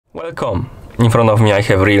Welcome! In front of me I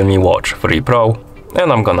have Realme Watch 3 Pro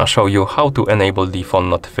and I'm gonna show you how to enable the phone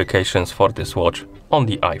notifications for this watch on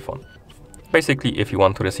the iPhone. Basically, if you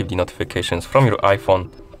want to receive the notifications from your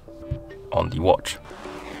iPhone on the watch.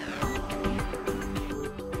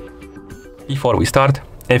 Before we start,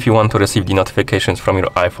 if you want to receive the notifications from your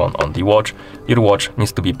iPhone on the watch, your watch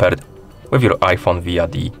needs to be paired with your iPhone via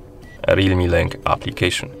the Realme Link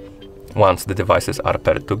application. Once the devices are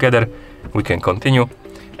paired together, we can continue.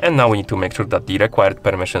 And now we need to make sure that the required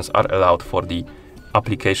permissions are allowed for the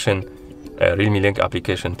application, Realme Link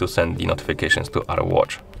application, to send the notifications to our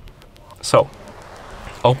watch. So,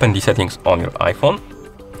 open the settings on your iPhone.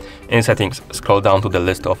 In settings, scroll down to the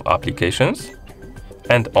list of applications.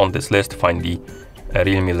 And on this list, find the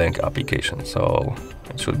Realme Link application. So,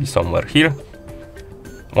 it should be somewhere here.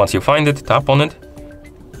 Once you find it, tap on it.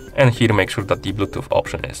 And here, make sure that the Bluetooth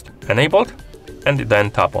option is enabled. And then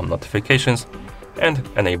tap on notifications and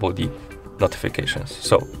enable the notifications.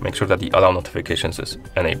 So make sure that the allow notifications is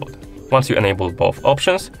enabled. Once you enable both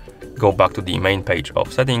options, go back to the main page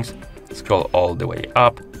of settings, scroll all the way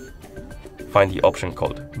up, find the option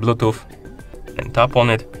called Bluetooth and tap on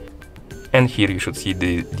it. And here you should see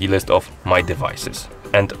the list of my devices.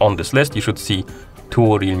 And on this list, you should see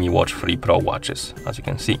 2 Realme Watch 3 Pro watches, as you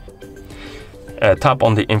can see. Tap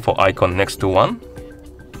on the info icon next to one.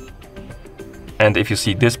 And if you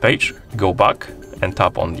see this page, go back and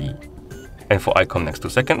tap on the info icon next to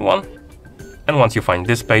second one. And once you find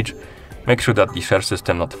this page, make sure that the share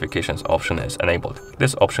system notifications option is enabled.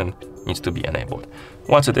 This option needs to be enabled.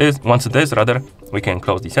 Once it is, we can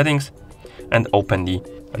close the settings and open the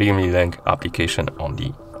Realme Link application on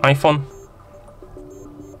the iPhone.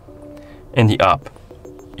 In the app,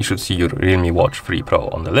 you should see your Realme Watch 3 Pro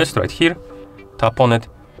on the list right here. Tap on it.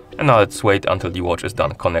 And now let's wait until the watch is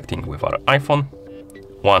done connecting with our iPhone.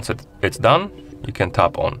 Once it's done, you can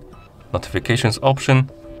tap on notifications option.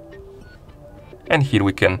 And here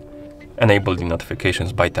we can enable the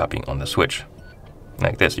notifications by tapping on the switch.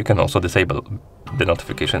 Like this. You can also disable the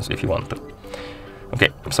notifications if you want to. Okay,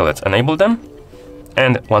 so let's enable them.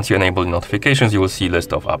 And once you enable the notifications, you will see a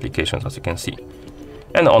list of applications, as you can see.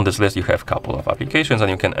 And on this list, you have a couple of applications and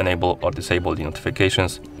you can enable or disable the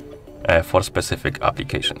notifications for specific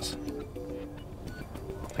applications.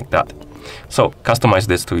 Like that. So customize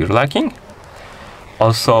this to your liking.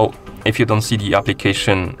 Also, if you don't see the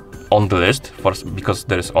application on the list, because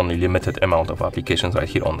there is only limited amount of applications right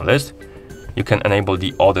here on the list, you can enable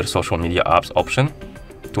the other social media apps option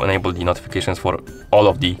to enable the notifications for all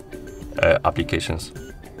of the applications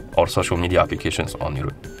or social media applications on your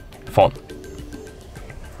phone.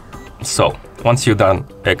 So once you're done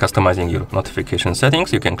customizing your notification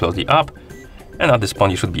settings, you can close the app. And at this point,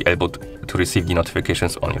 you should be able to receive the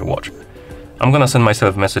notifications on your watch. I'm gonna send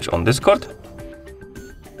myself a message on Discord.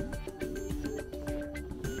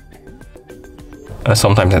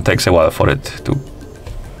 Sometimes it takes a while for it to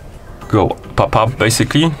go pop up,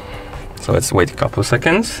 basically. So let's wait a couple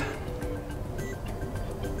seconds.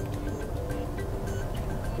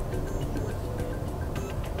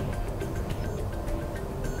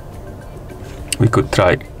 We could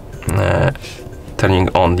try turning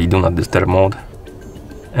on the Do Not Disturb mode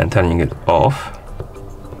and turning it off,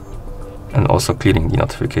 and also clearing the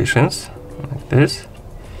notifications like this.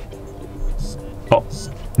 Oh,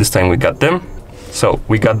 this time we got them. So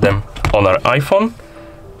we got them on our iPhone,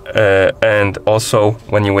 and also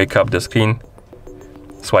when you wake up the screen,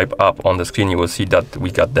 swipe up on the screen, you will see that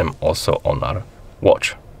we got them also on our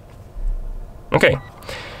watch. Okay.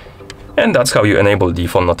 And that's how you enable the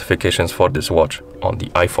phone notifications for this watch on the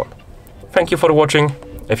iPhone. Thank you for watching.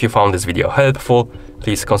 If you found this video helpful,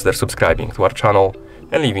 please consider subscribing to our channel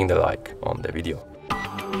and leaving the like on the video.